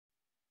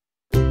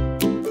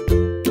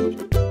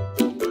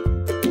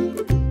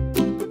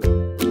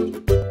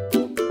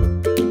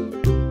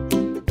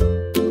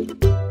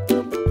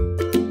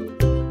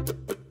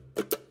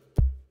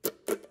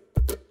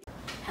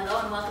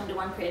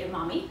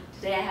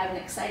have an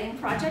exciting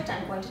project.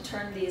 I'm going to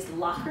turn these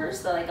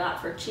lockers that I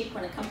got for cheap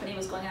when a company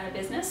was going out of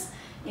business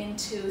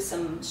into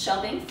some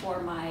shelving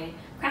for my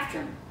craft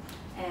room.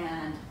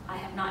 And I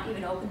have not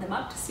even opened them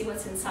up to see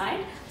what's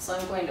inside. So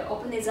I'm going to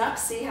open these up,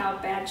 see how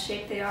bad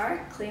shape they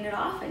are, clean it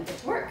off, and get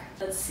to work.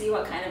 Let's see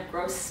what kind of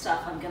gross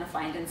stuff I'm gonna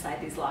find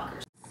inside these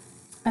lockers.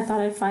 I thought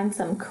I'd find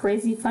some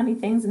crazy funny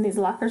things in these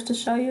lockers to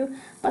show you,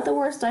 but the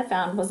worst I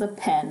found was a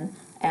pen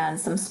and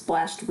some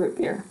splashed root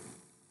beer.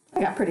 I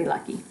got pretty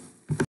lucky.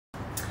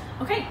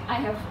 Okay, I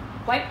have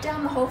wiped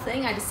down the whole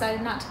thing. I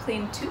decided not to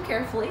clean too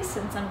carefully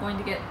since I'm going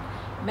to get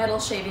metal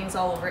shavings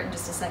all over it in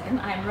just a second.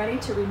 I'm ready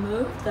to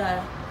remove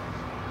the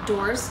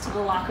doors to the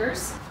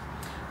lockers.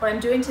 What I'm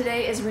doing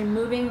today is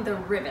removing the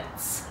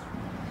rivets.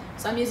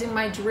 So I'm using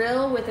my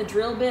drill with a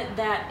drill bit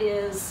that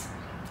is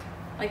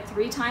like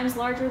 3 times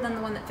larger than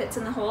the one that fits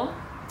in the hole.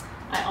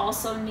 I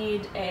also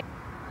need a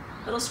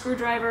little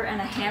screwdriver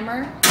and a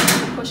hammer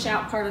to push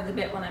out part of the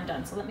bit when I'm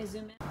done. So let me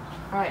zoom in.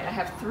 All right, I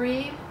have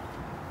three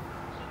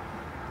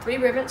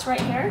rivets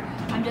right here.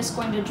 I'm just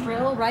going to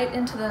drill right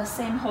into the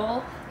same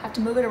hole. I have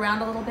to move it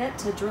around a little bit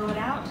to drill it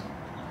out,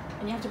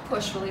 and you have to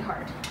push really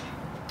hard.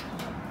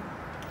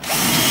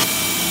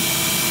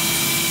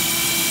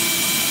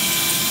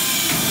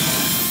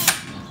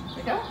 There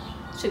we go.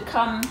 Should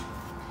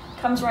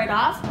comes right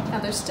off. Now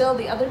there's still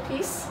the other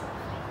piece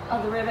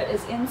of the rivet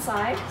is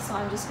inside, so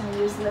I'm just going to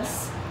use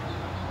this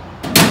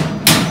and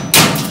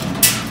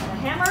a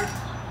hammer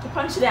to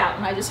punch it out,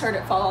 and I just heard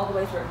it fall all the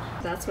way through.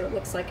 That's what it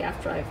looks like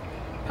after I've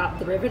popped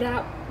the rivet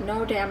out.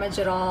 No damage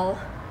at all.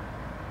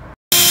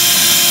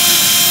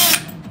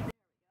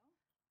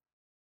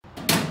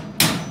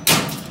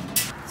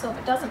 So if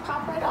it doesn't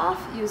pop right off,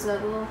 use a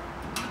little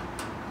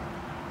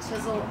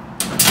chisel.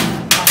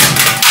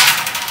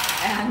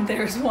 And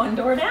there's one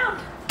door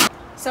down.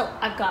 So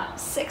I've got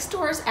 6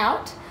 doors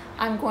out.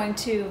 I'm going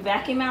to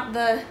vacuum out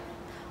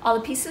all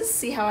the pieces,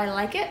 see how I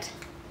like it.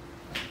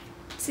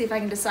 See if I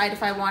can decide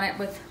if I want it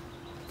with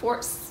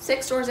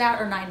 6 doors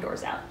out or 9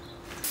 doors out.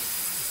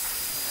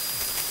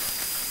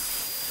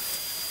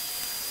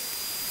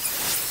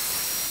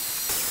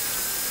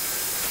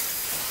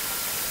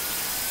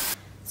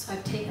 So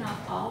I've taken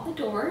off all the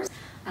doors.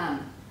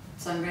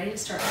 So I'm ready to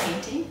start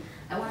painting.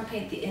 I want to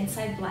paint the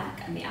inside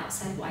black and the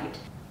outside white.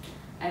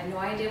 I have no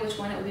idea which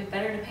one it would be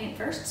better to paint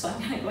first, so I'm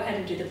going to go ahead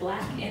and do the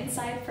black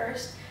inside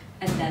first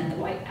and then the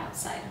white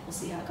outside. We'll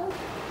see how it goes.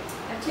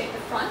 I'm going to take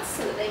the fronts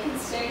so that they can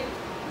stay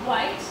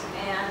white,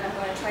 and I'm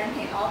going to try and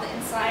paint all the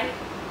inside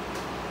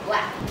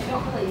black. I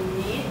don't really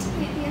need to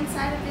paint the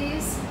inside of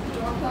these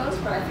door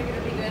closed, but I figured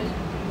it would be a good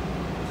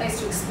place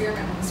to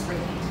experiment with the spray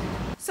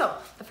paint. So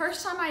the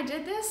first time I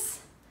did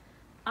this,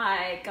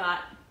 I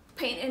got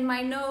paint in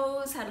my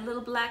nose, had a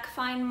little black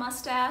fine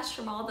mustache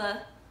from all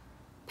the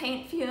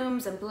paint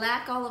fumes and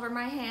black all over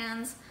my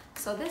hands.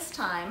 So this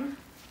time,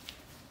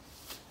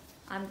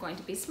 I'm going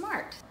to be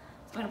smart.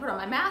 I'm going to put on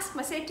my mask,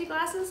 my safety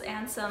glasses,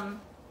 and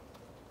some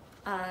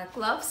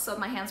gloves so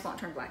my hands won't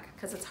turn black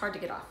because it's hard to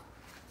get off.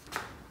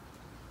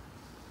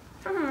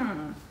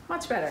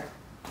 Much better.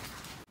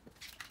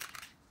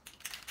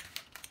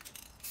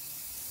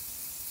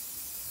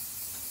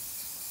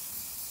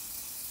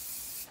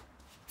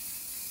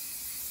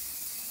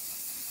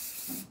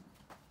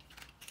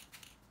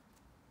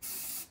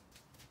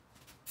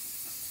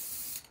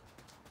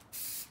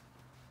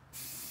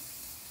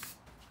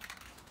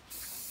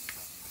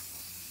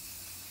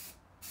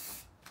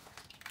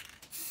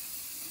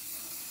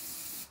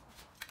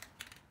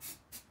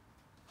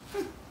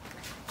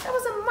 That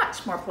was a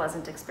much more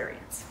pleasant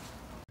experience.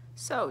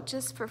 So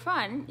just for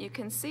fun, you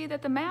can see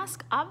that the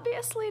mask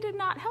obviously did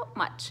not help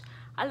much.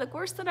 I look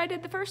worse than I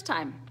did the first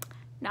time.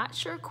 Not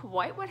sure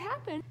quite what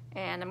happened.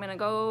 And I'm gonna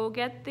go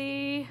get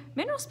the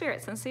mineral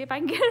spirits and see if I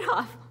can get it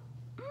off.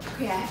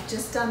 Okay, I've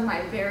just done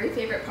my very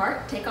favorite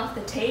part, take off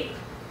the tape.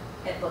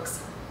 It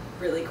looks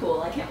really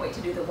cool. I can't wait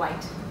to do the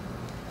white.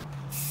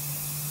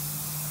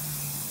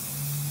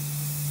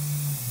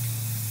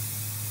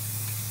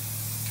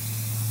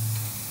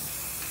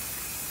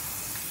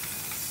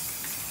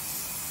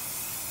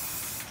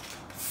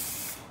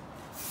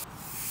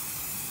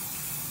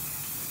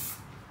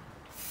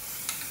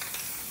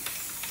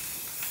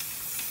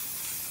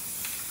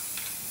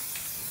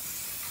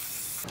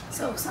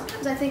 So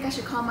sometimes I think I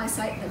should call my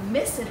site The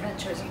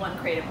Misadventures of One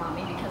Creative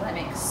Mommy because I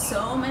make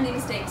so many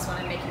mistakes when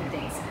I'm making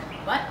things.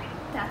 But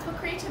that's what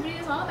creativity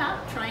is all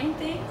about, trying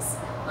things,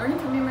 learning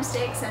from your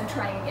mistakes, and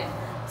trying again.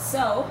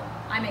 So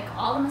I make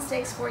all the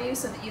mistakes for you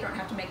so that you don't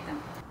have to make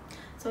them.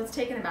 So it's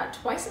taken about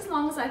twice as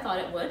long as I thought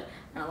it would,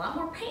 and a lot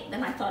more paint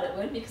than I thought it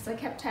would because I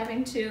kept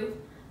having to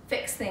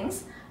fix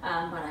things. But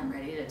I'm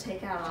ready to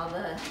take out all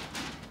the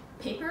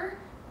paper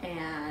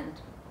and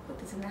put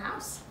this in the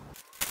house.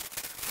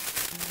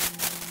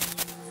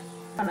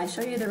 When I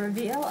show you the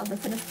reveal of the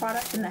finished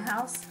product in the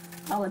house,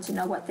 I'll let you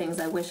know what things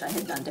I wish I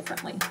had done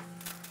differently.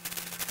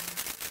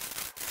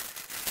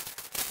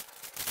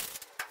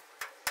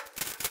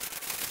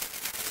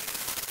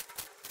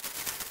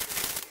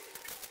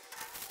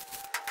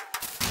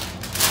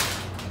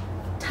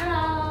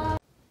 Ta-da!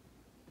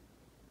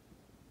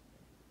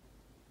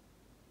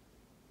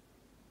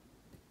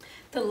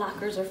 The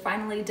lockers are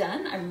finally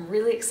done. I'm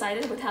really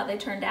excited with how they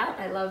turned out.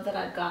 I love that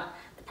I've got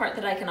the part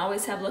that I can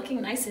always have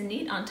looking nice and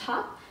neat on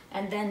top,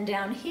 and then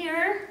down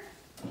here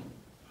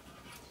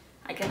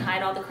I can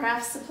hide all the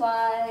craft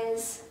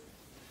supplies,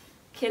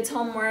 kids'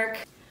 homework.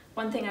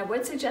 One thing I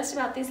would suggest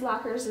about these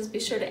lockers is be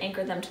sure to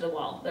anchor them to the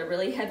wall. They're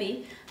really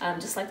heavy,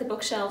 just like the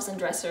bookshelves and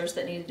dressers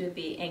that need to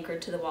be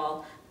anchored to the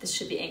wall. This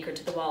should be anchored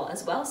to the wall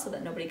as well so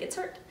that nobody gets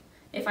hurt.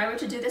 If I were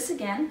to do this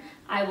again,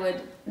 I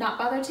would not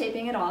bother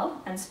taping at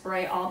all and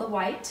spray all the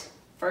white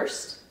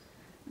first.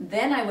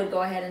 Then I would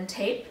go ahead and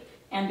tape,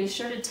 and be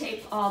sure to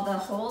tape all the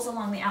holes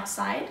along the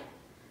outside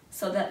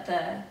so that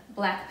the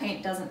black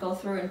paint doesn't go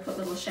through and put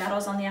little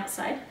shadows on the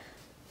outside.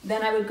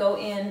 Then I would go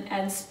in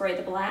and spray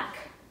the black.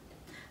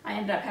 I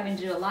ended up having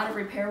to do a lot of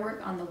repair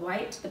work on the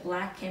white. The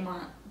black came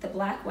on. The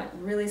black went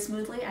really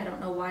smoothly. I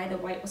don't know why the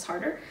white was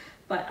harder,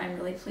 but I'm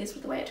really pleased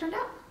with the way it turned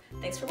out.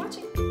 Thanks for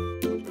watching.